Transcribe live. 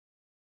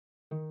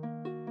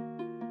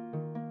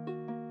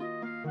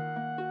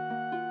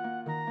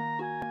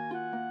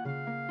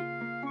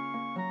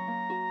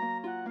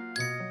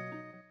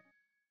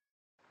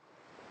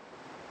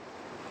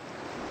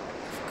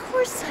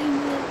course I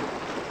knew.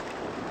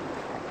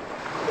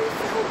 We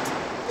felt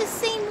the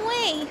same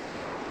way.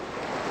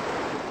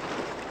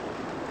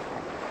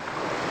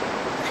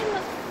 I'm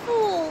a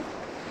fool.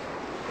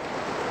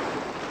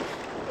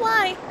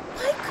 Why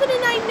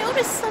couldn't I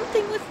notice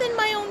something within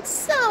my own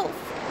self?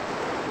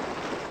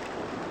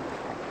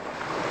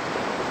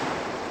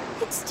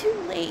 It's too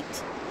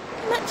late.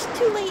 Much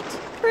too late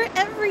for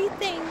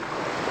everything.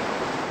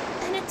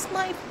 And it's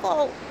my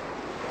fault.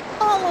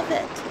 All of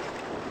it.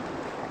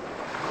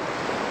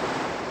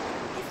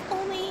 If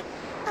only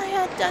I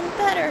had done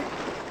better.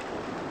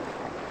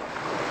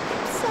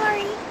 I'm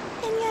sorry,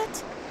 and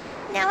yet,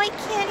 now I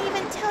can't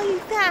even tell you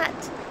that.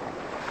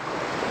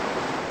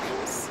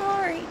 I'm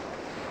sorry.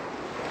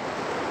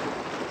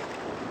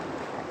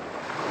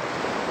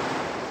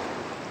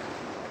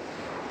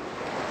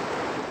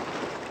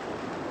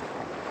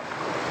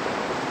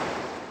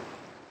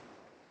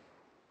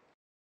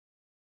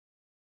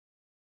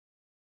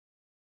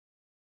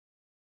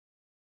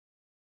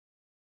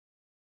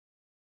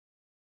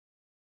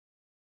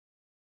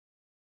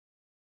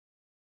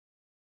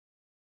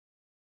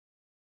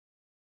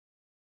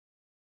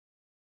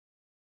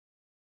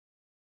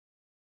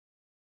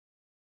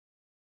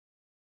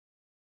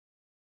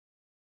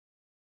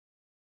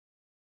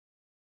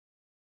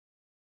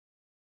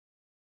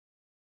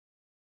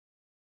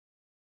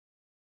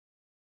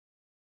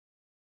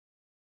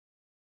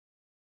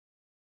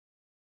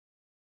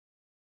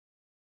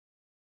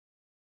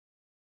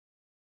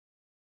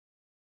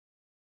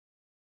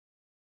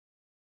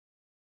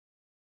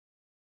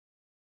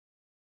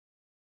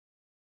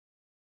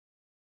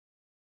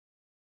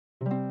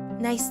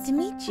 Nice to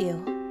meet you.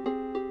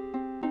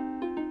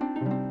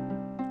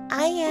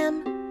 I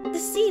am the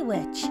Sea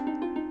Witch.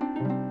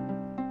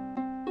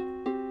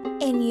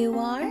 And you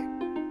are?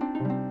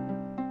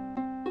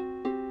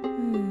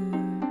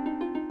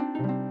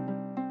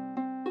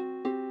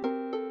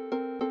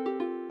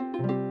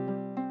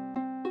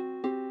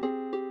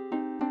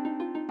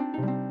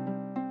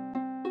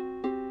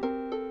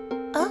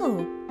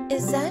 Oh,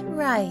 is that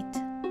right?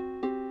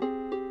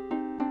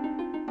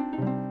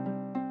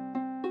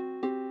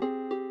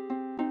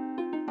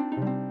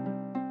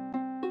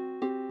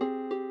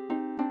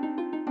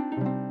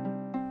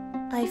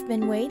 I've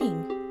been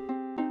waiting.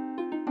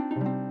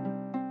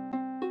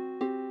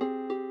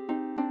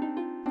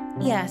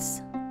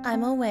 Yes,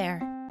 I'm aware.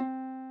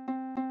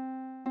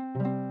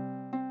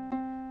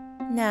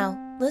 Now,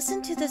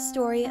 listen to the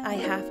story I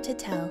have to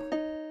tell.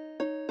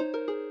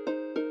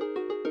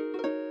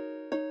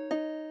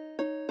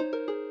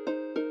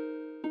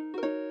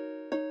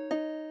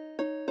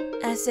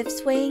 As if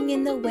swaying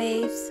in the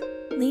waves,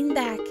 lean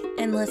back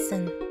and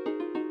listen.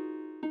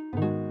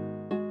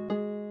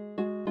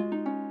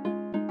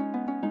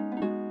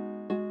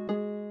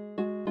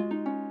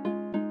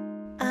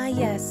 Ah,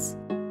 yes.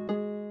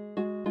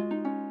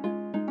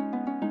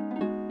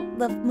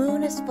 The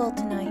moon is full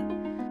tonight.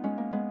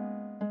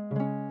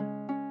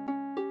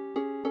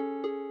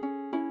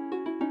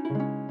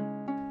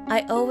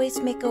 I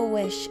always make a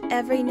wish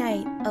every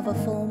night of a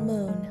full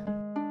moon.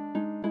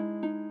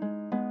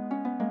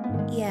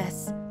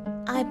 Yes,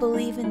 I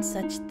believe in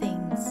such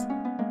things.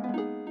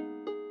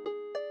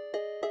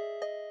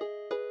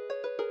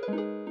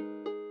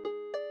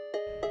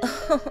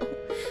 Oh,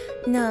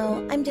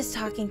 no, I'm just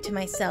talking to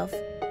myself.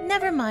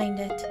 Never mind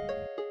it.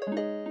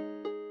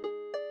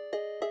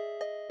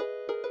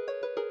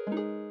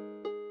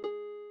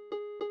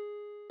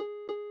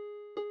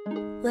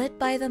 Lit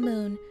by the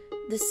moon,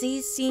 the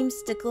sea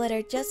seems to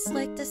glitter just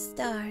like the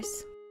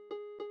stars.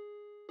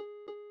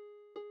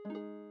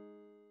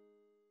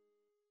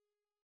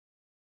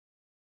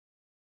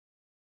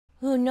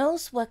 Who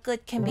knows what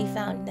good can be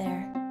found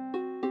there?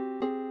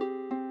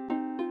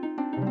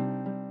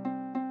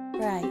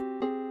 Right.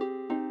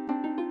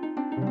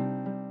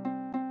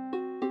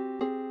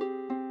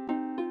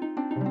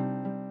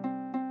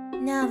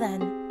 Now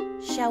then,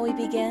 shall we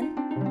begin?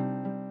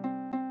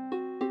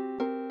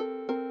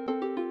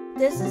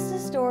 This is the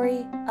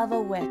story of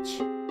a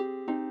witch.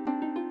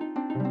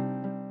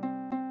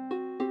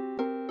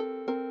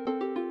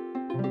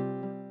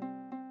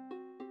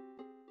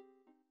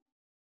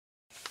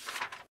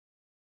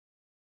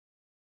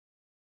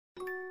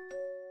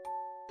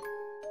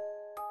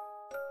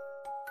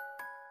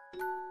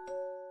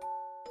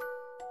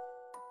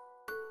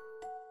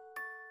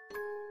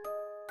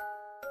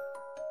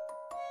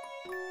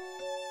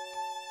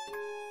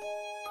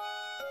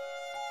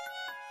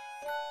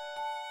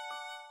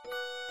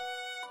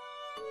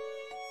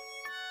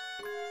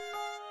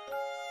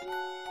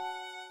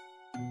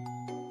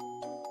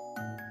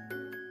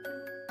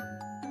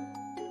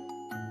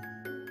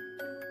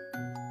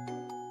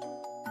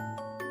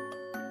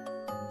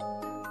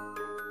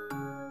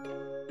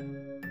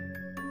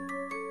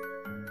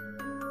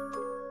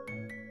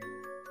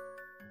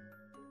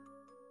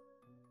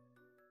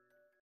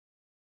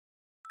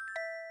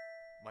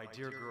 My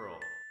dear girl,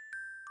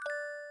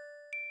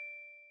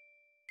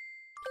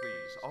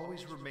 please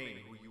always remain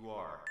who you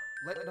are.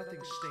 Let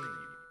nothing stain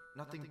you,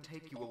 nothing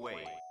take you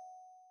away.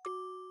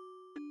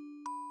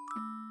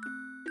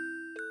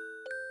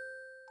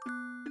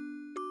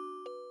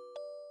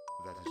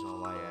 is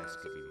all I ask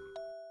of you.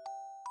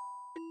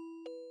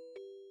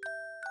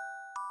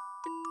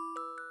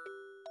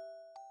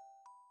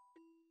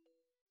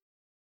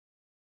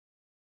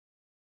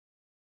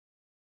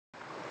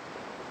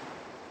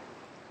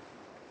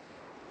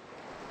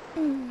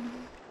 Hmm.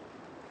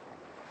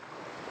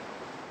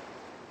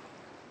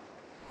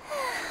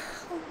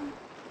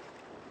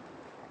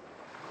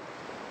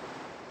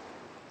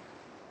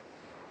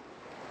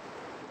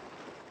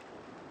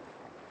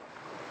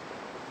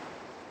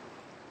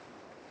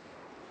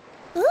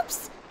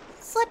 Oops!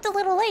 Slept a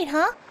little late,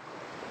 huh?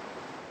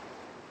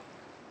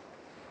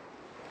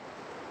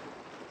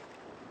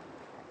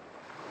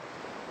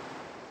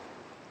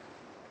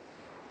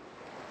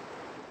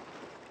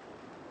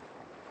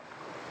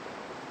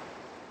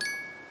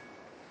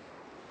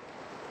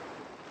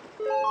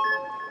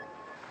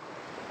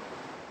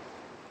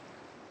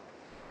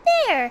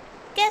 There!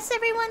 Guess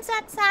everyone's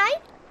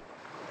outside?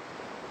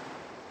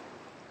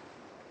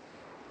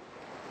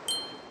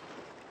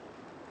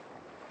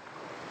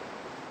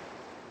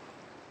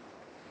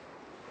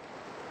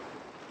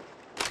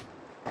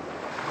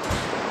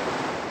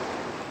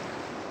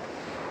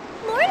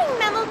 Morning,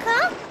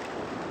 Memoka!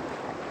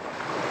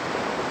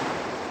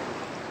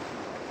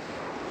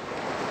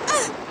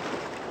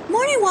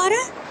 Morning,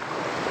 Water.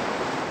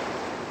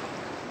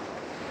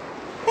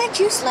 Bet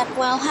you slept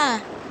well, huh?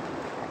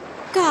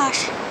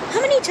 Gosh,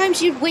 how many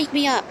times you'd wake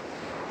me up?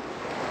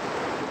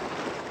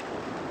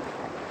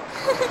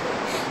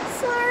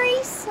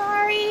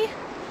 Sorry.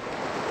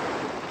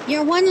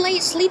 You're one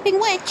late sleeping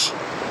witch.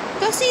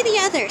 Go see the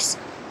others.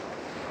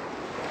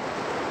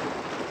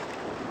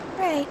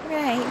 Right.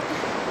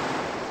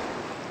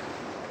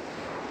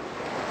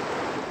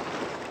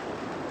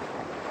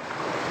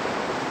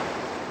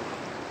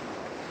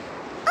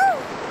 Oh!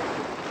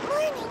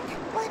 Morning,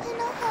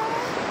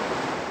 Watanohara.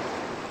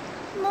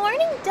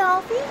 Morning,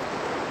 Dolphy.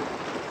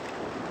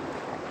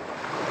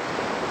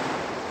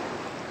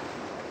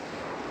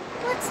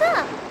 What's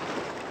up?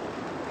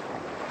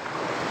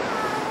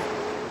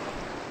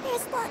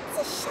 There's lots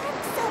of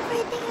sharks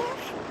over there.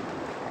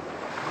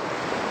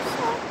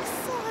 Sharks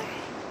are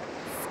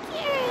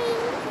scary.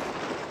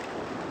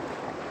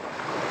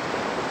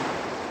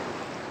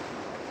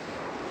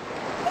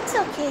 It's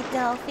okay,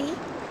 Dolphy.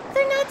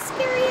 They're not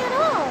scary at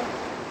all.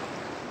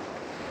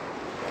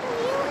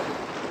 Really?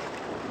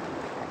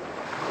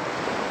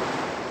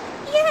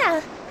 Yeah,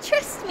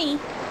 trust me.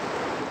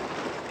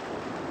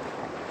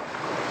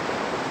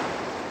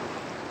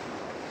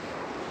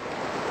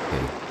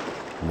 Hey,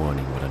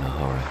 morning,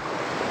 Watanohara.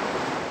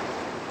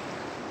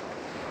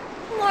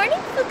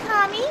 Morning,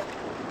 Fukami.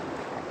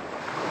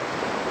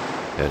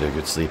 Had a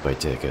good sleep, I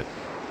take it.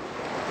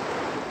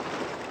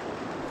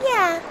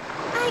 Yeah,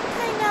 I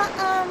kinda,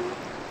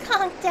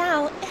 conked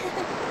out.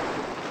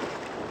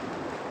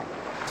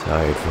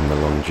 Tired from the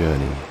long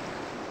journey.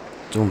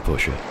 Don't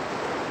push it.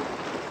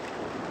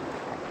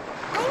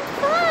 I'm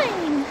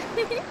fine.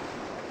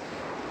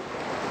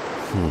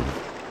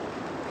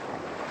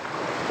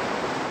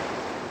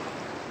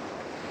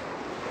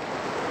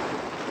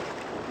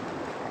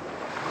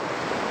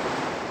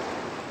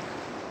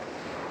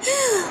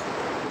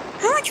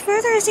 How much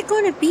further is it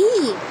going to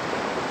be?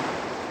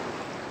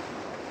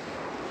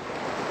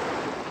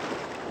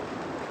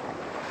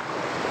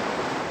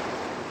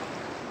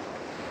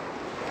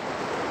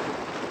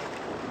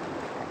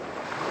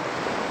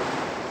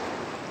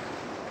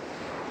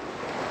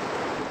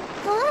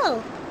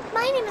 Hello,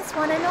 my name is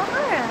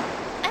Watanohara.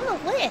 I'm a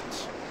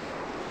witch.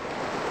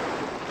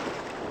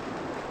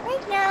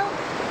 Right now,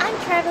 I'm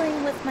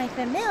traveling with my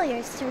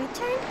familiars to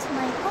return to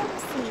my home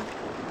sea.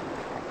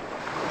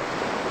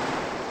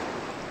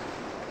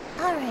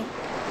 Alright,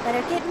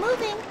 better get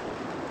moving.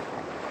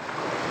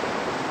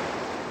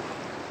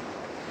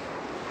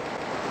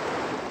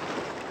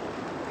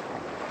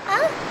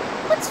 Huh?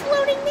 What's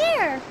floating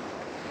there?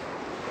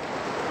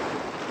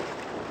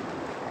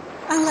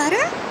 A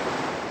letter?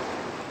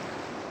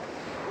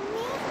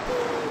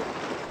 Maybe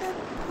the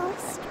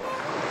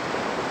postman?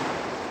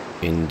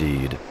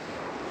 Indeed.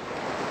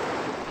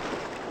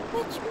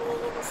 Which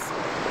means...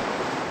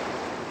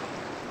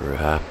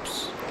 Perhaps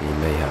he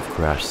may have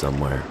crashed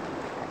somewhere.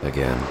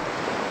 Again.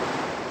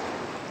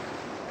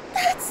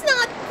 That's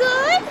not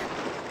good!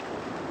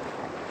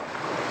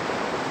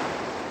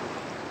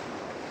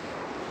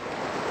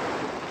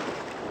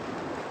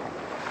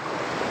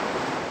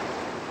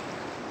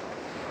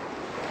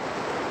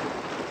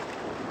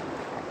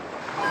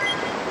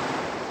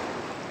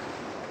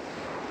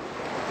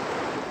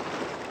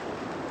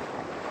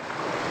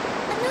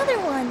 Another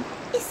one.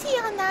 Is he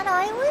on that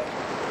island?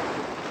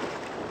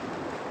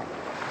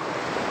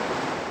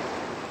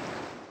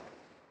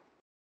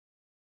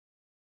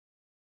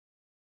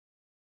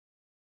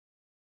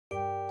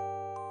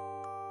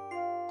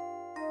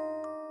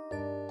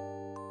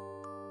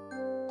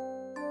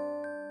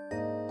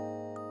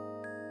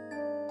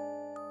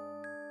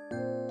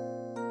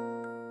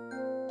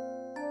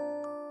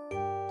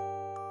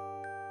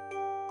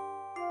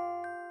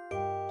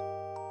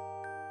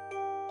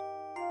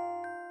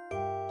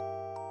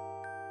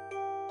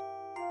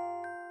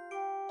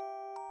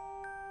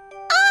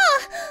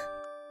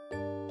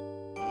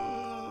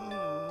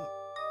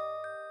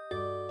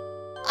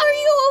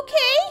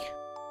 okay?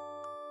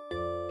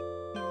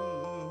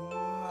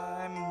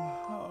 I'm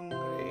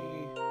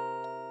hungry.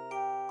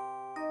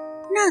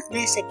 Not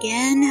this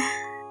again.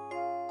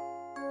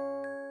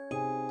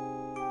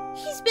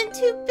 He's been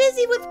too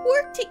busy with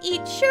work to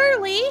eat,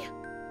 surely.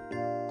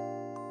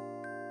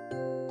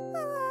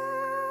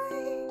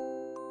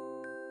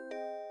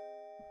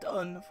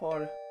 Done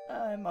for.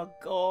 I'm a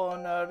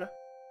goner.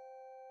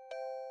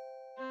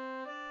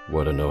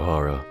 What an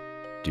O'Hara.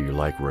 Do you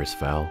like roast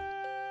fowl?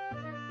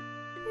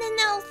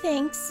 No,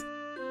 thanks.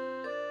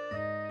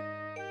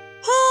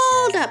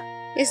 Hold up!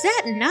 Is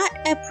that not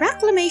a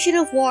proclamation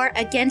of war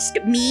against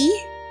me?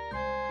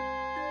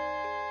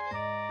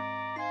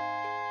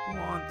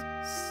 Want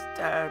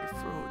star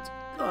fruit.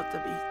 Gotta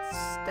be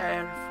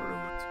star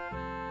fruit.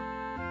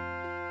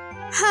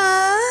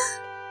 Huh?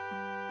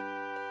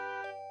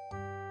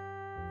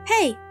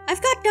 Hey,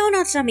 I've got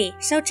donuts on me,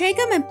 so take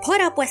them and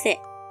put up with it.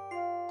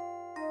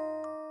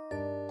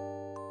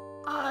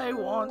 I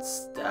want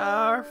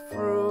star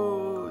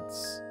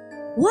fruits.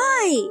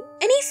 Why?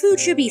 Any food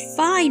should be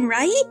fine,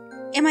 right?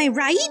 Am I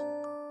right?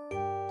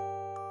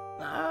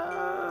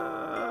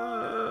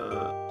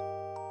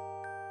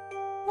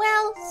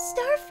 Well,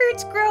 star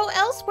fruits grow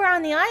elsewhere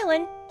on the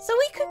island, so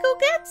we could go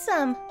get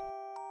some.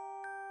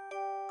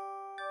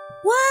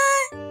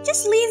 What?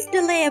 Just leave the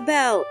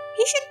layabout.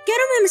 He should get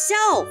them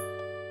himself.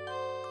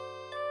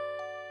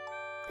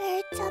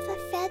 Birds of a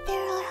feather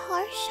are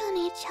harsh on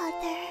each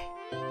other.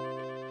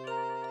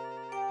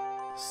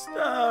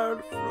 Star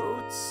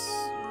fruits.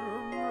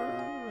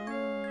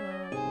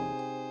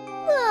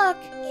 Look,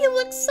 you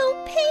look so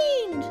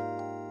pained.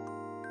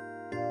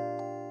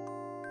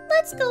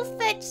 Let's go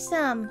fetch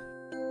some.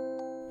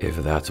 If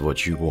that's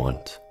what you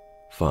want,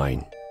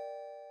 fine.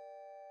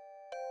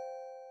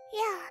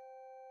 Yeah.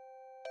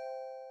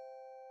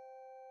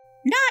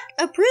 Not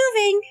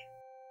approving.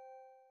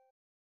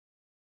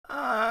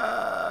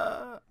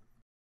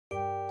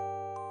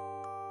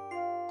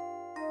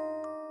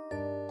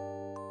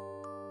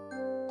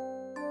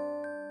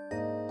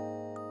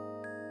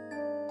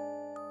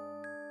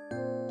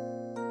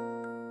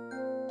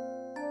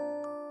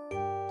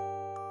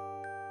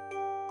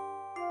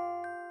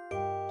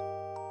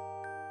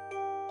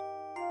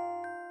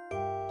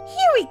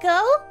 Here we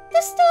go,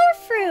 the star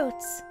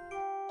fruits.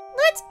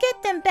 Let's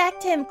get them back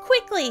to him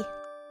quickly.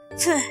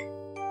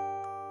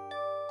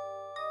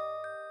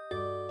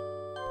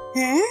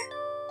 Huh?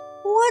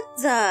 What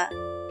the?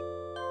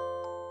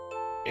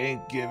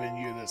 Ain't giving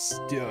you the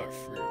star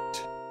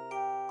fruit.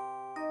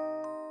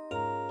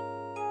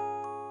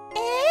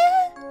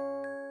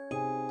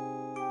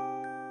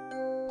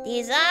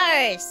 These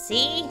are,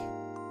 see?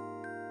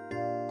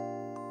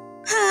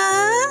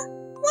 Huh?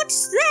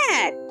 What's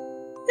that?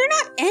 They're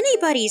not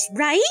anybody's,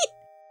 right?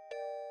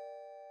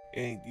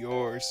 Ain't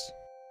yours.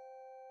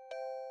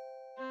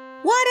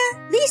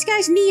 Wada, these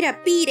guys need a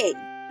beating.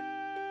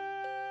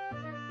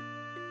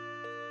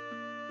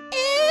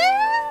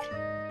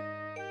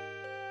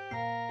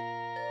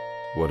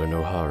 What an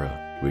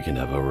O'Hara. We can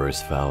have a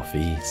roast fowl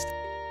feast.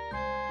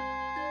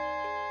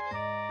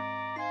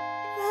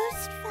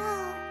 Roast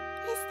fowl.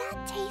 Is that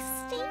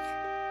tasty?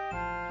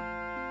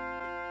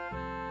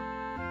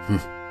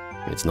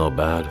 It's not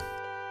bad.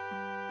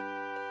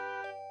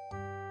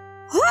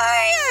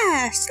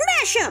 Hoya!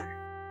 Smash 'em!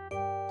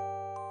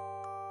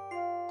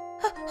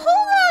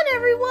 Hold on,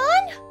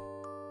 everyone!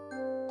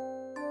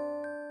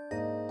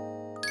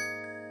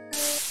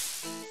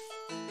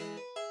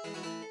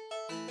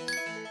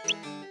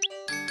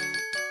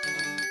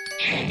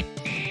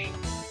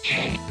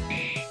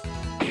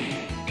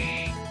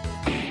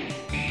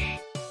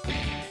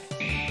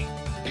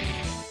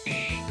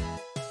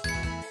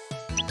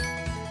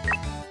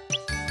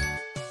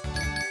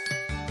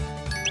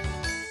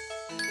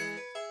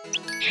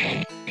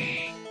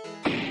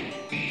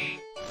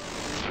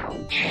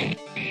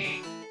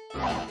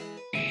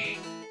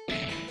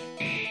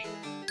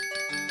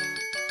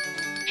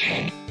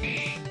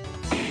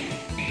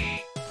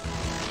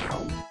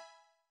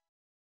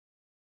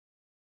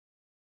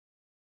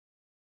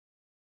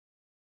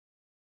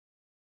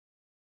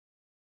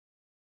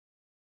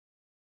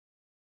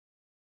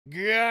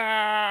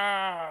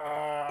 Gah!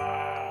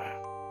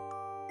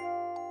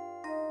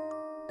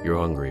 You're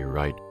hungry,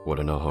 right? What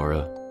an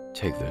O'Hara.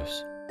 Take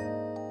this.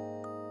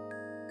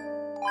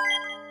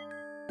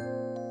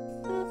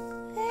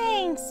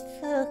 Thanks,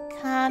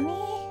 Fukami.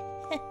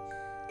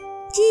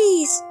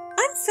 Jeez,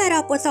 I'm fed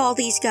up with all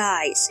these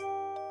guys.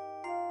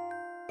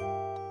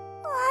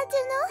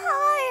 Watanohara!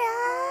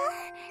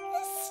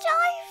 The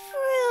star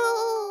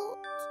fruit!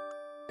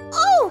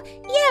 Oh,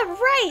 yeah,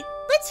 right!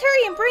 Let's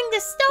hurry and bring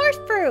the star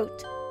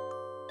fruit!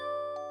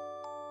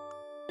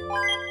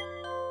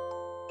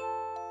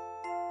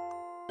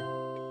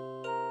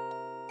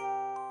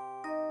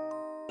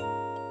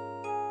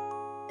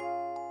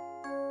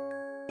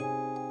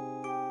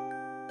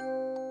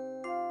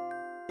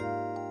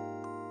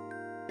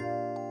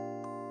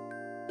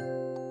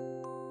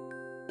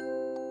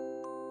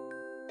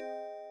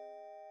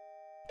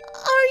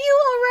 Are you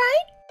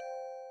alright?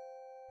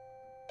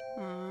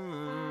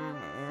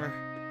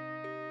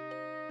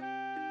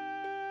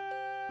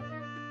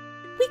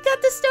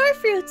 got the star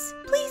fruits.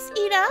 Please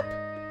eat up.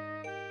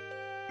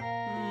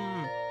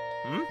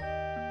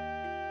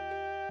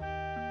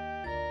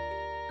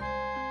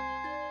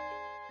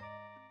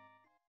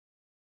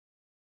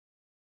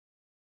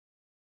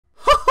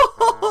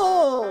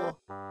 Ho!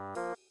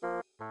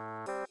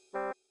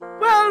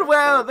 Well,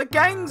 well, the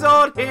gang's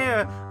all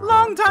here.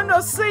 Long time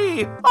no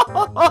see.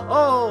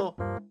 Ho!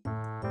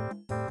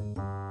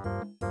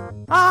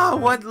 Ah,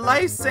 what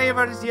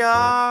lifesavers you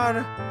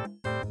are.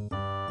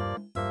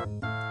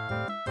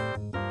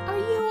 Are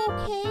you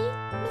okay,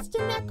 Mr.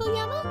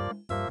 Nakoyama?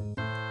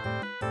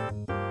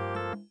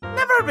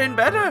 Never been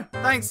better,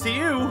 thanks to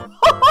you.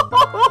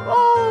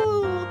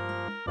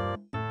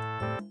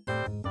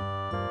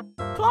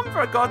 Plum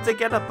forgot to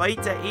get a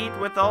bite to eat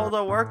with all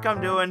the work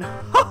I'm doing.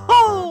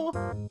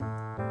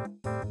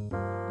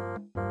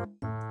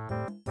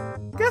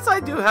 Guess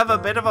I do have a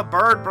bit of a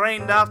bird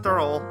brain after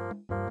all.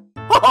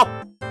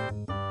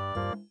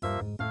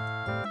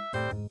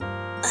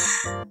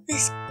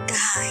 This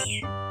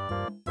guy.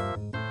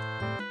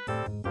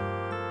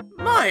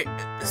 My,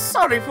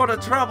 sorry for the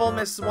trouble,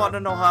 Miss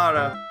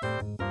Watanohara.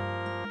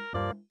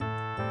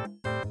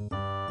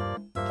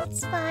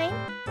 It's fine.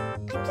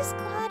 I'm just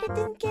glad it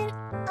didn't get,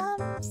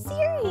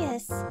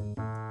 serious.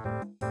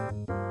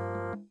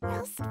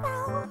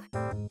 Roswell.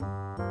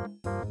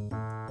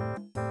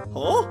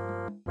 Huh?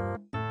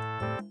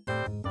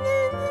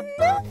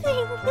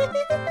 Nothing.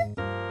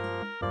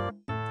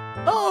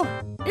 Oh,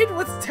 it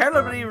was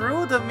terribly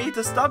rude of me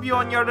to stop you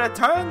on your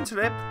return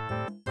trip.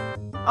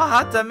 I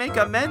had to make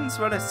amends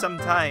for it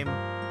sometime.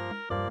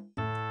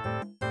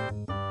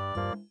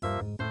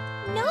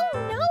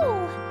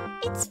 No,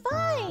 it's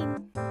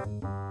fine.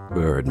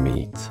 Bird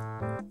meat.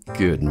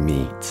 Good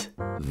meat,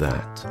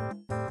 that.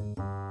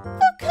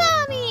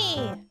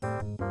 Fukami!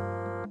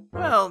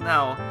 Well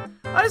now,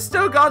 I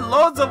still got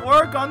loads of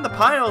work on the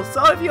pile,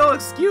 so if you'll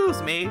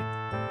excuse me.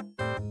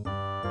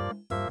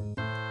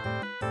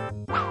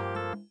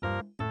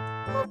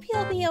 Hope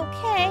you'll be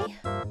okay.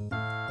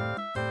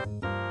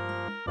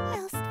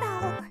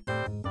 Roswell.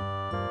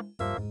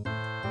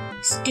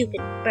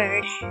 Stupid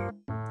bird.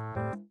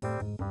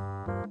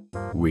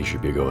 We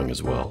should be going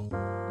as well.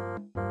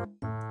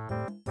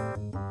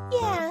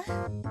 Yeah.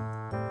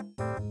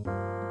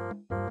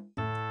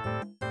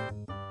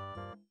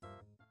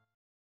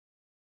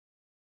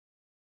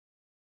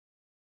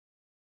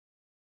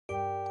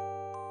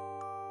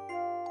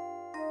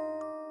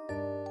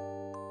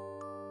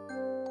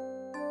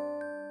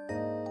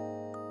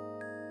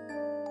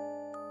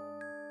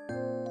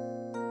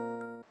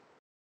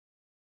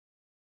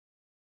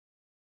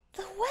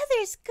 The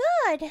weather's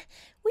good.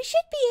 We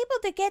should be able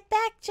to get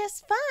back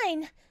just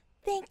fine.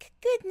 Thank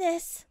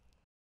goodness.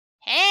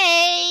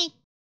 Hey!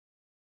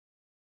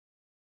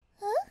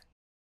 Huh?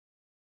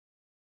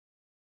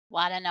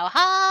 Watanohara!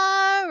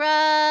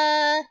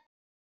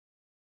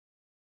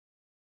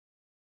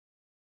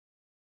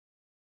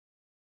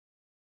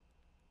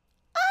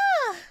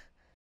 Ah!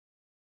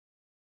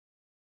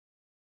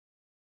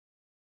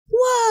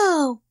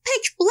 Whoa!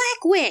 Pitch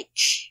Black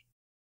Witch!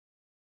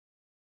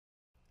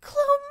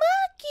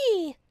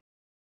 Clomaki!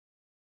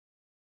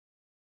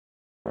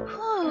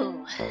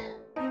 Whew.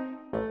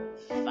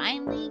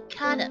 Finally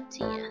caught up to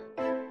you.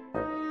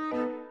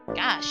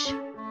 Gosh,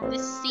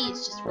 this sea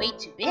is just way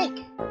too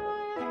big.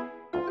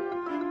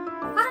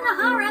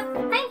 Watanohara,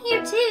 I'm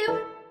here too.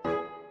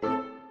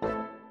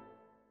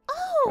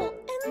 Oh,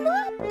 and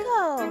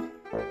Lopko!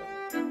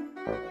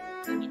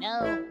 You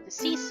know, the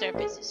sea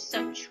surface is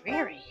so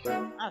dreary.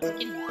 I was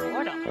getting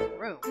bored on my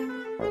room.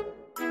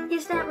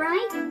 Is that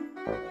right?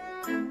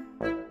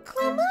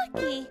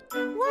 Clomaki,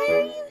 why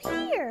are you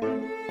here?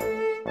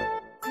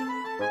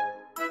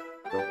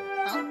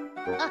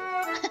 Huh?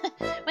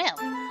 Well,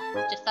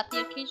 just thought the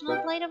occasional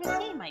flight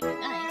overseas might be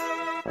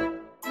nice.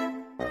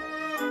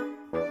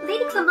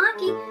 Lady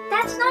Clomaki,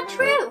 that's not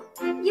true.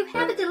 You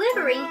have a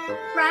delivery,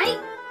 right?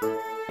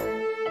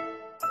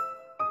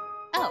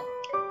 Oh,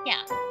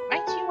 yeah,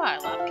 right you are,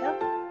 Lopko.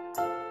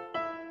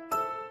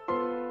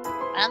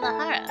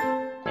 Watanohara,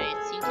 it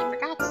seems you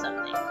forgot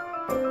something.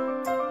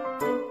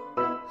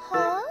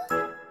 Huh?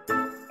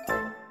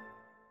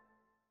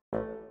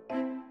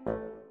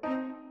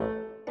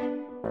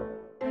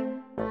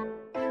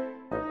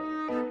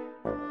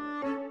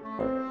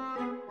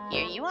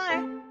 Here you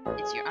are.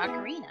 It's your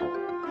ocarina.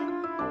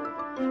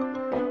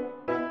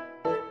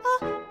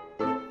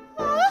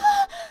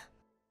 Ah!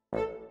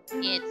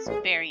 It's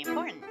very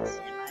important,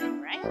 am I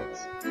right?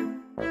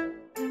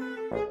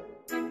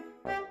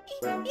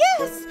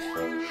 Yes!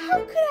 How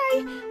could I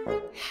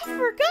have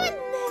forgotten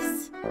this?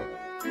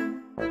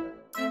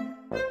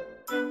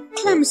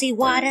 Clumsy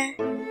Wada.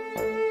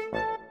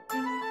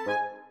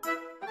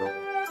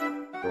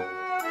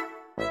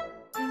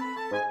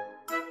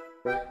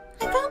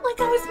 I felt like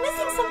I was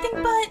missing something,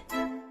 but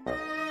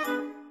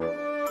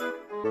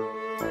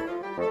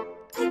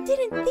I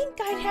didn't think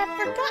I'd have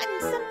forgotten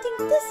something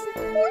this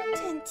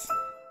important.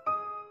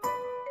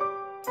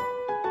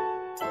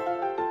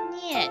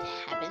 Yeah, it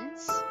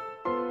happens.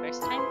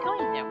 First time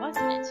going there,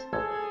 wasn't it?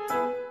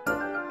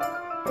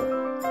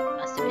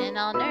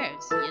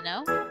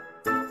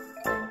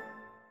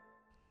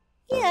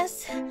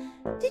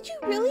 Did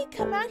you really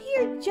come out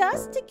here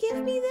just to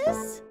give me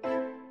this?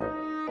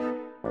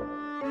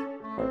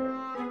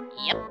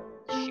 Yep,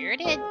 sure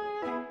did.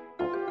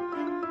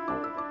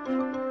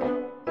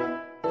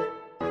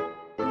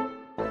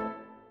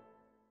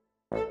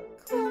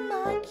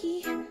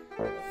 Klamaki,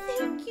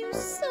 thank you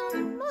so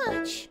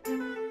much.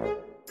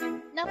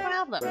 No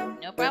problem.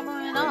 No problem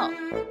at all.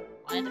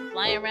 Wanted to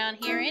fly around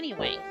here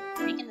anyway,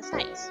 taking the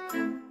sights.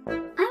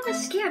 I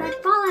was scared I'd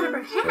fall out of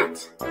her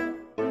hat.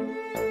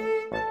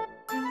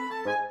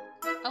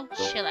 Oh,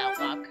 chill out,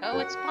 Lobco.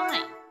 It's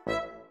fine.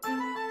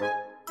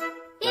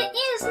 It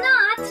is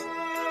not!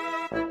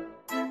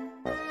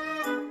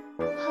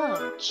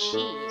 Oh,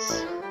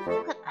 jeez.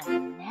 What a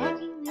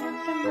nagging little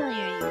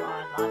familiar you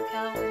are,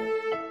 Lobco.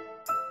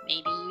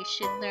 Maybe you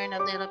should learn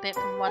a little bit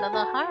from one of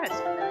the Hara's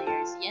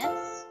familiars,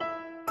 yes?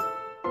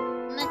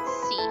 Let's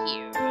see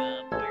here.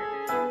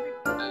 Bird,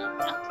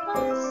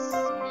 octopus,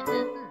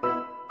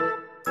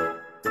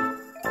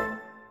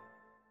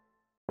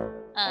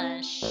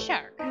 and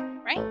shark,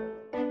 right?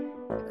 I'm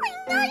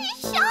not a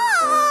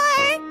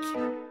shark!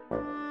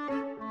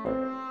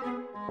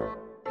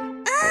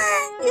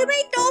 Ah, you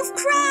made Dolph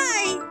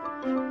cry!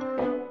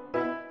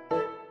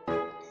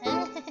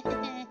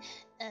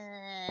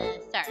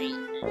 Sorry.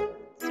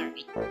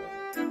 Sorry.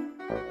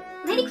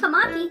 Lady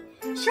Klamaki,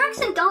 sharks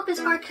and dolphins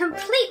are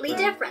completely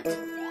different.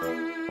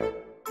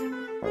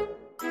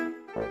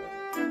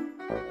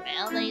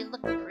 Well, they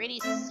look pretty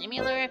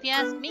similar if you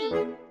ask me.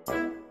 No,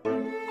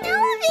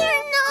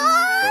 they're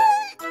not!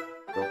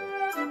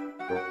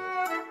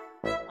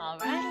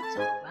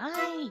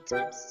 Alright.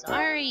 I'm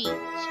sorry.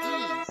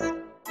 Jeez.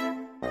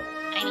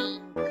 I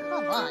mean,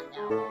 come on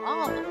now.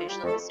 All the fish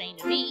look the same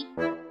to me.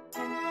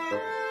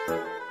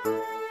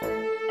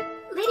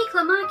 Lady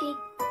Klamaki,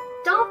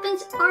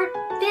 dolphins aren't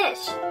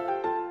fish.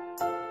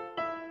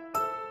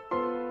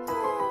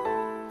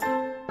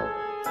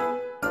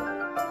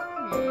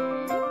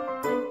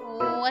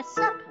 What's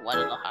up,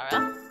 Guadalajara?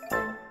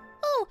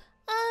 Oh,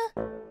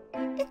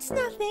 it's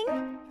nothing.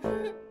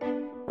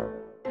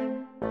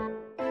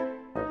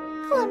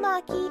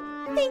 Klamaki,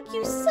 thank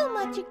you so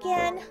much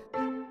again.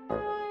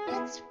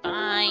 It's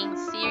fine.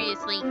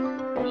 Seriously.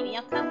 Maybe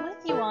I'll come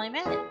with you while I'm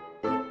at it.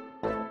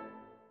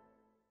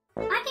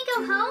 I can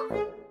go home?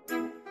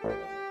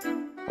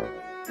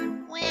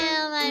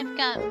 Well, I've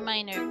got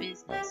minor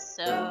business,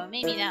 so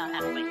maybe that'll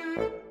have to wait.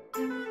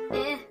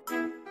 Eh.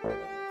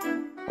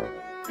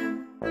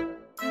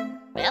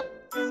 Well,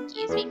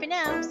 excuse me for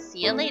now. See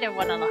you later,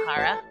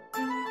 Guadalajara.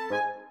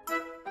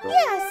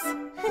 Yes!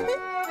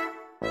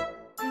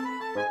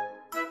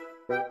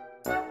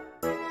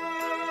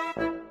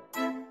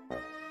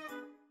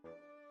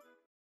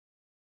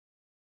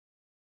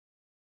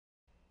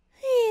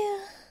 Phew.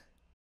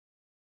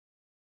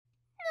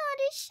 Not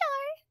a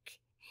shark.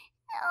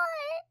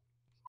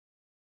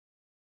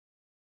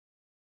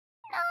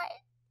 Not.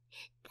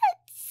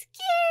 That's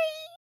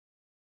scary.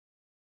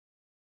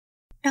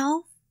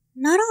 No,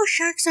 not all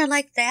sharks are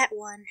like that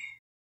one.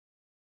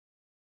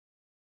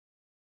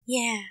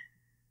 Yeah,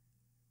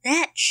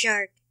 that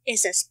shark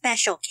is a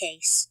special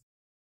case.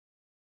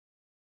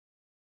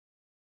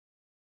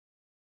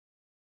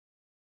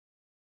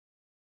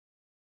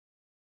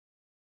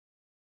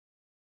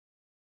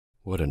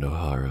 What an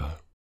O'Hara.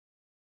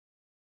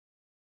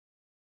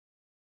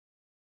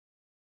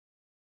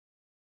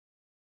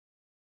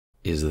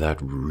 Is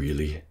that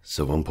really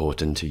so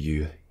important to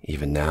you,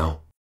 even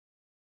now?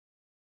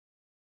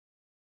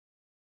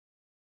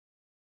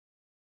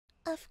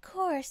 Of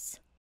course.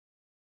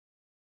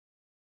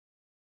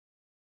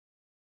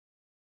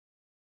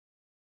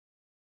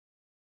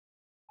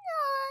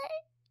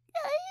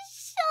 Not a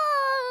shark.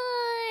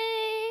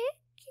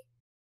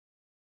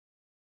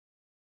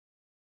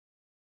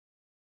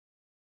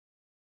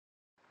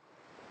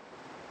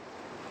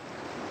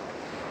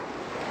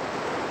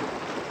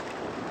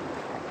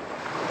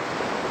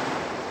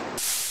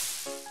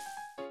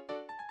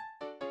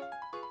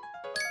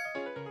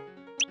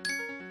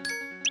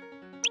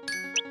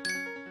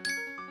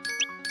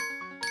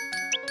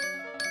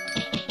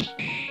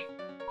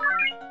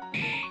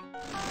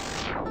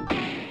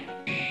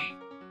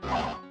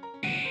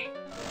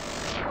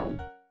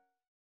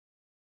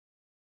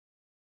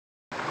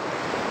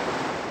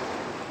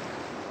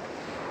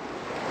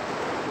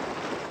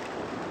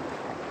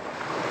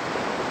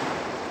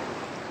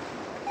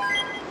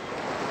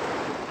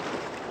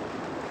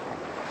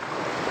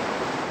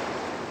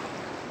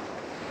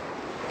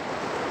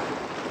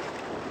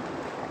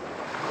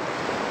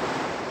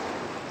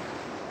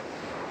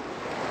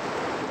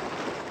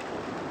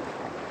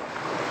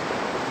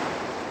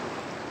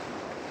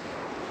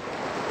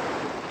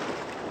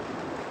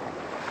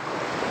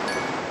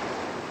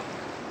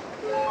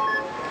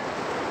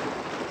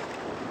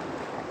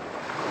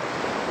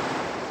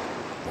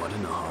 What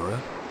an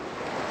O'Hara?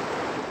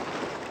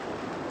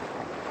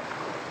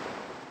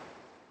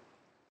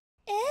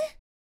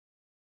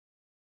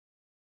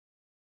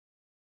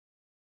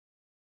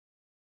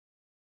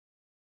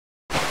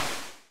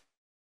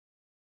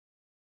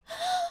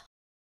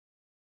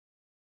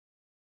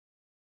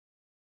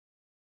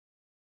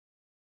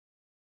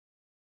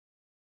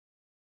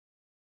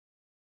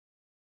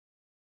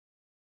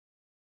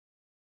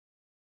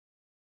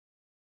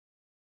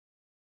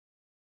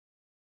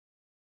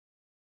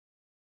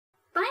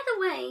 By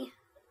the way,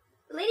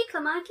 Lady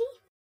Klamaki,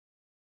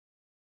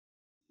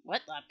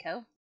 What,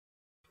 Lobco?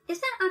 is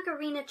that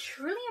ocarina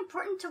truly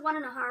important to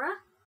Watanahara?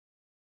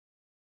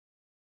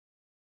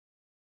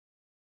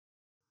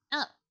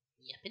 Oh,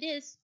 yep it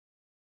is.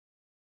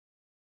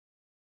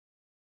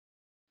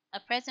 A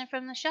present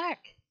from the shark,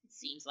 it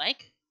seems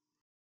like.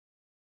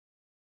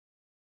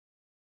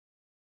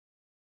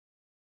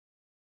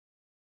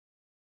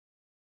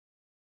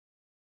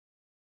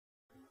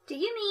 Do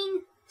you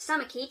mean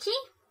Samakichi?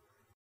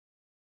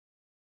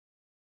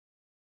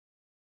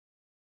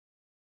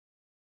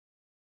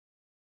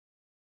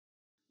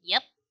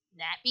 Yep,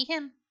 that be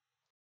him.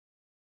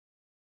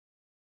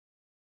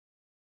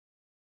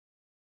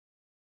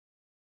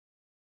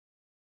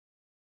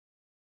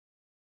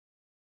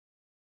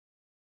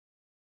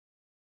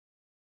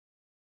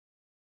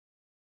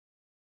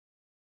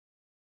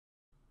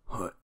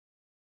 What?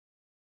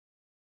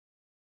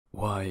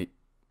 Why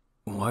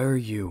are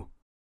you?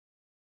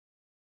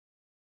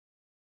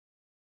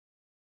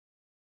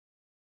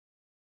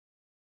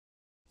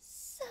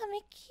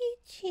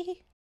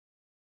 Samakichi.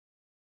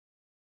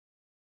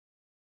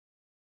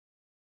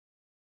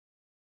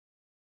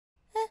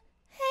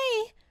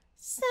 Hey,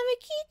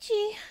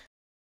 Samakichi.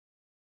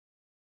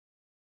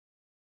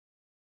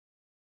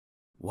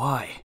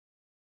 Why?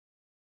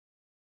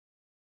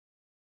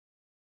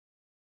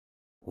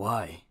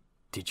 Why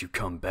did you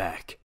come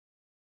back?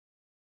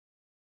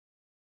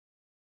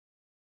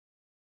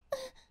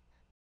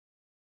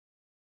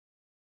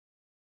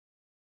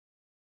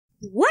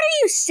 What are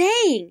you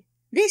saying?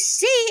 This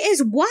sea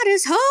is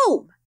Wata's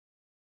home!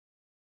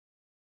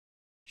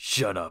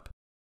 Shut up.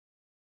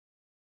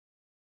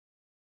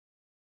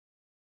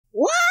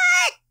 What?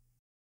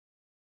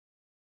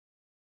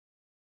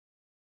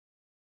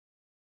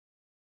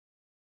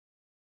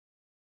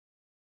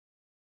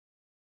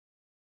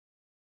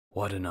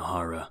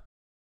 Watanahara.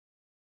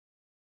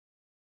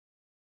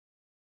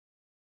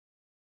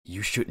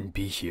 You shouldn't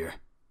be here.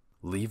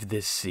 Leave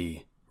this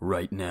sea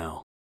right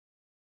now.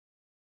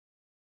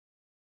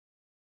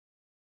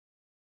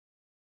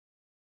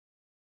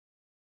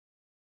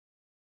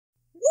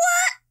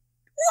 What?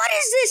 What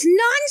is this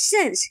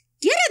nonsense?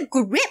 Get a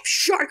grip,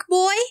 shark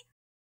boy!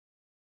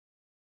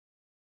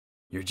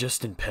 You're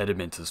just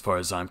impediment as far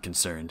as I'm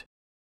concerned.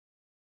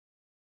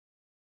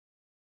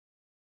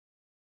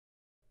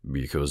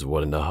 Because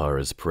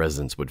Watanahara's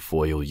presence would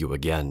foil you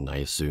again, I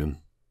assume.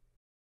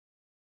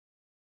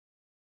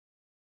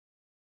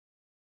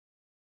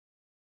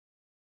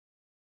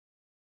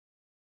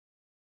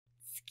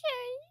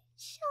 Scary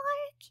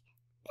shark.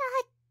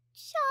 Bad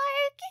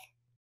shark.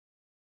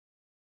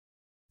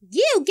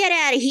 You get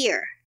out of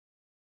here!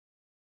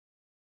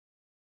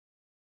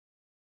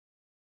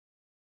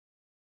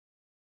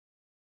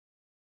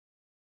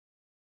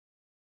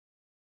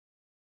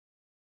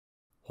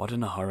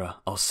 Watanahara,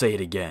 I'll say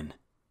it again.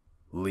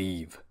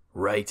 Leave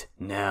right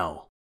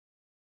now.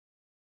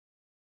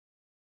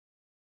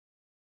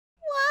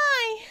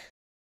 Why?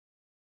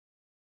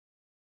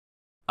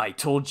 I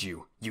told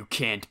you, you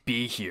can't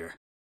be here.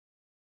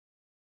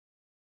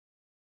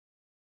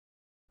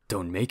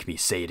 Don't make me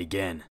say it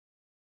again.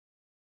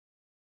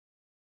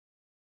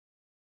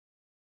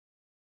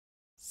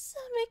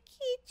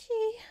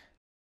 Samakichi.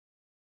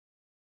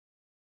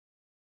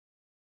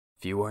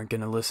 If you aren't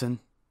gonna listen,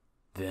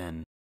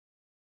 then...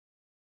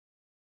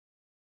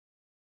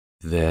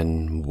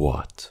 Then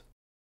what?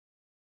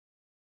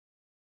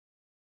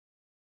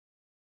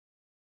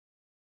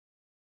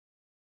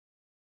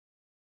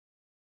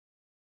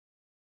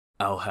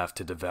 I'll have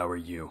to devour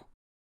you.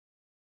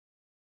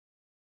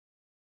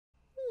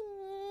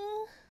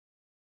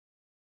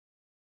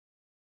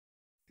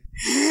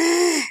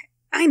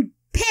 I'm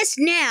pissed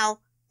now!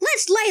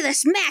 Let's lay the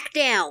smack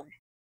down!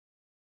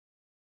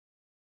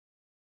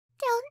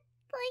 Don't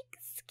like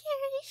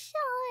scary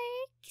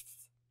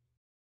sharks.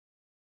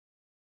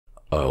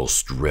 I'll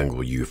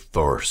strangle you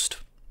first.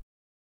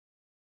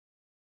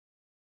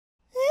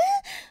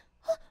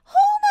 Hold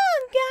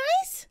on,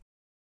 guys!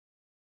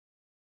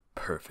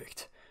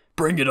 Perfect.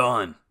 Bring it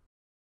on!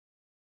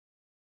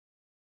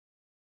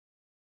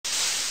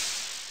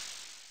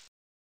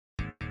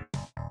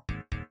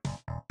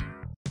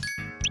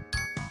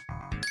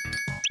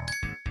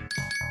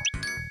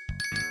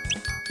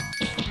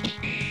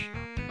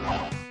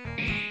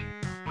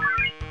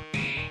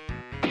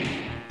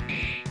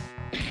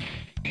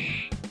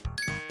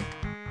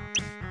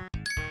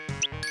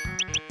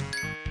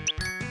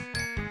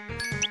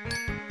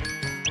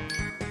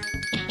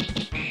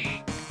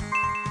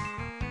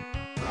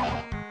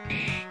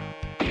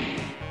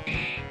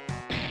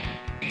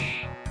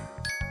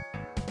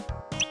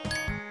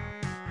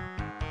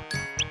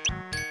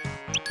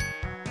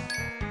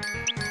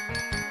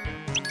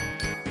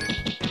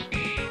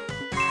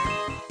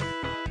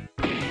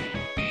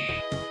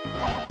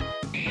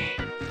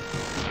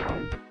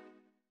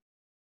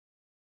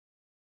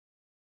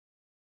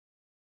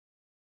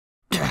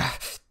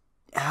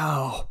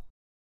 Ow.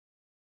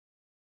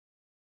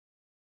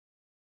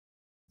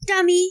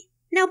 Dummy,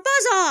 now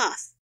buzz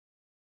off!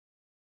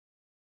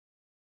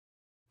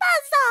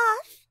 Buzz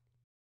off!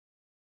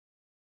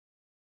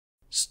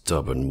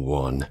 Stubborn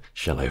one,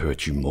 shall I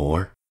hurt you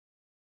more?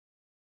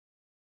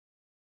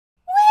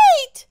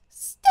 Wait!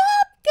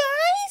 Stop,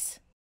 guys!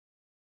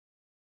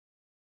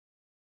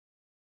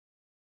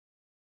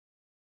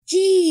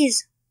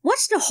 Jeez,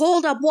 what's the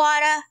holdup,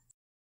 Wada?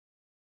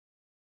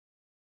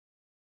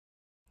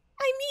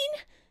 I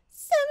mean,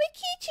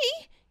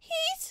 Samakichi,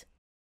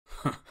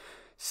 he's...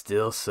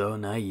 Still so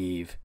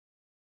naive.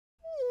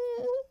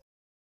 Mm,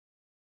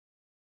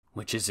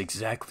 Which is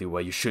exactly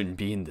why you shouldn't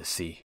be in the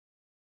sea.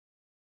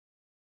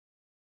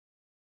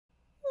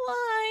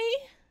 why?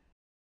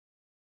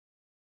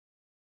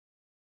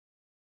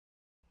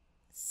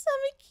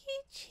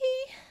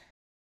 Samakichi...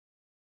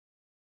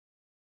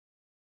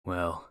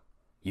 Well,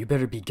 you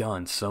better be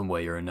gone some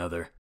way or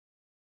another.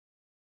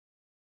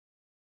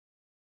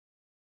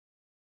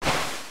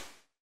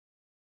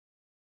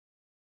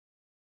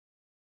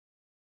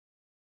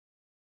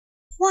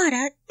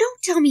 Wada,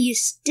 don't tell me you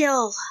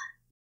still...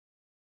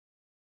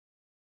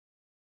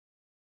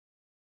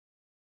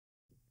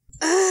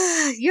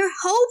 Ugh, you're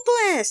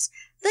hopeless!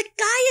 The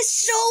guy is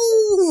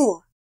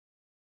so...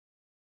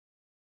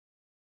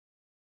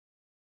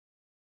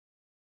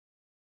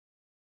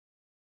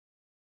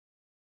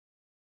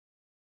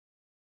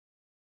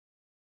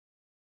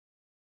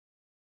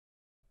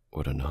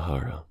 What a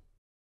Nahara.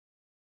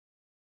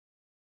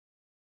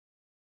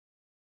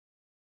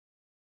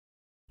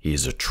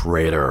 He's a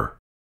traitor.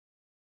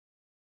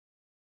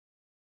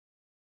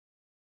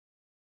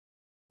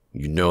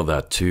 You know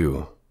that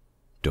too,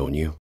 don't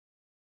you?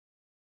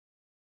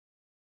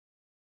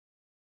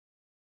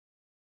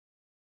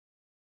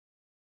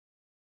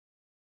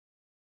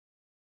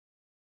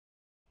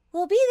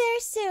 We'll be there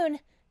soon.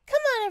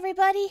 Come on,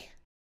 everybody.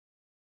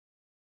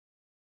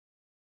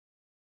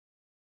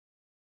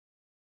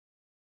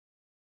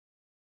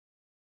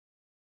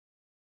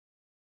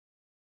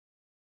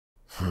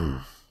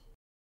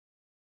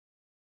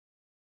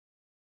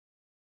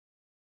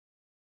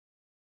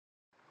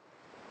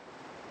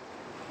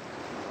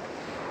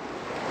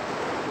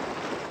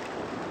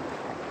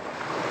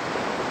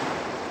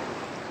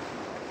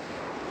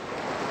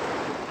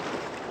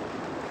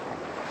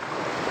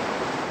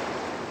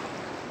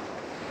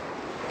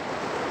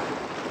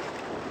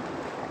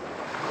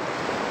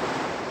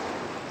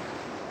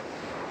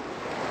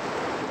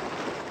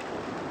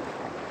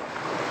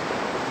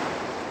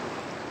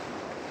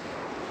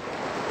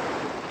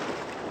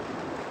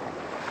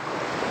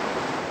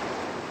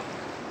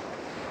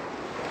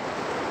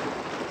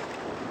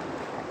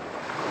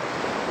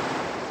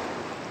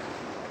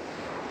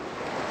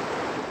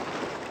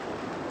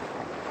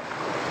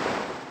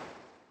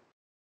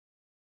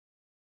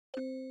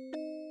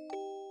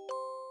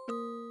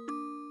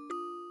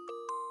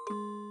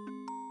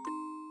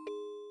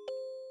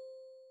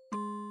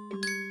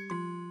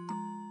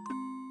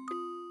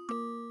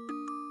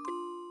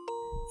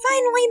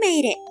 Finally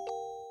made it!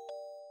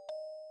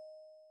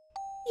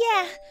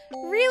 Yeah,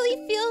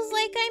 really feels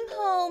like I'm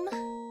home.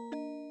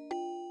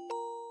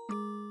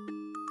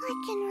 I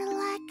can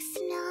relax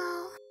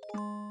now.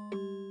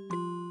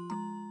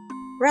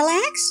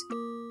 Relax?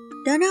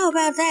 Don't know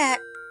about that.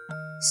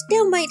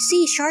 Still might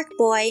see Shark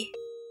Boy.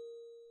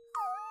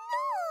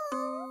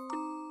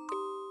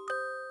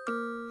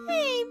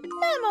 Hey,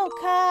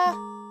 Memoka.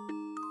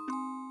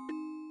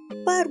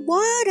 But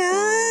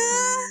Wada...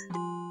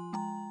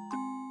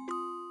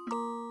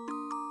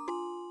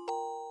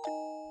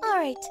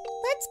 Alright,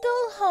 let's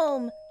go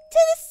home. To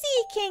the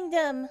Sea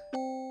Kingdom.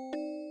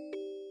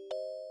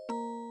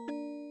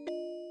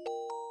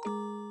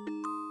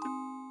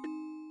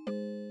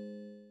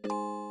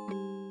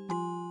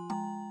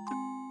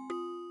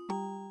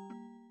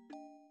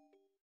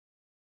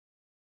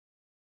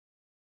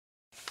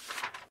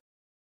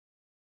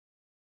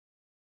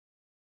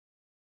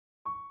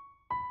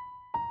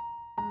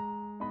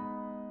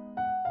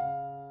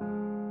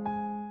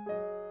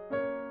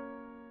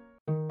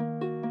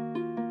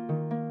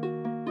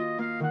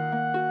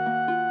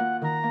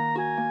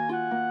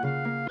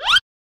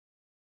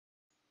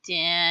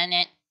 Damn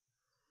it.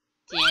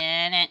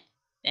 Damn it.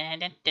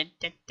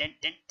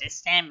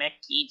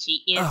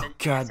 Samakichi is Oh,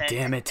 God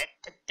damn it.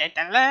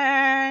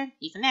 Learn.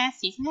 He's an ass,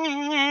 he's an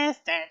ass.